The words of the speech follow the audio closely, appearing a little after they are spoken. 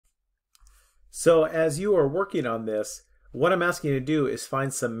So as you are working on this, what I'm asking you to do is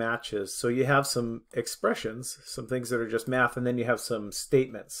find some matches. So you have some expressions, some things that are just math, and then you have some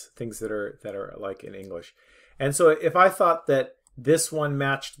statements, things that are like in English. And so if I thought that this one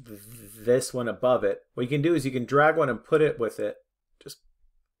matched this one above it, what you can do is you can drag one and put it with it, just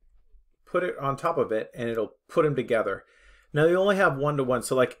put it on top of it, and it'll put them together. Now you only have one-to-one,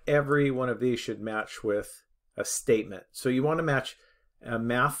 so like every one of these should match with a statement. So you want to match a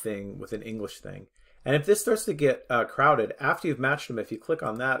math thing with an English thing. And if this starts to get crowded, after you've matched them, if you click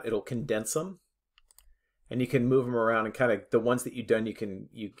on that, it'll condense them, and you can move them around, and kind of the ones that you've done, you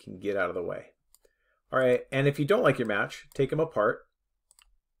can get out of the way. All right, and if you don't like your match, take them apart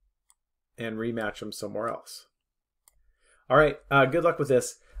and rematch them somewhere else. All right, good luck with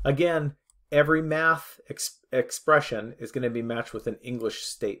this. Again, every math expression is going to be matched with an English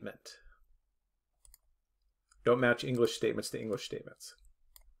statement. Don't match English statements to English statements.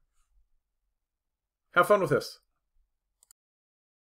 Have fun with this.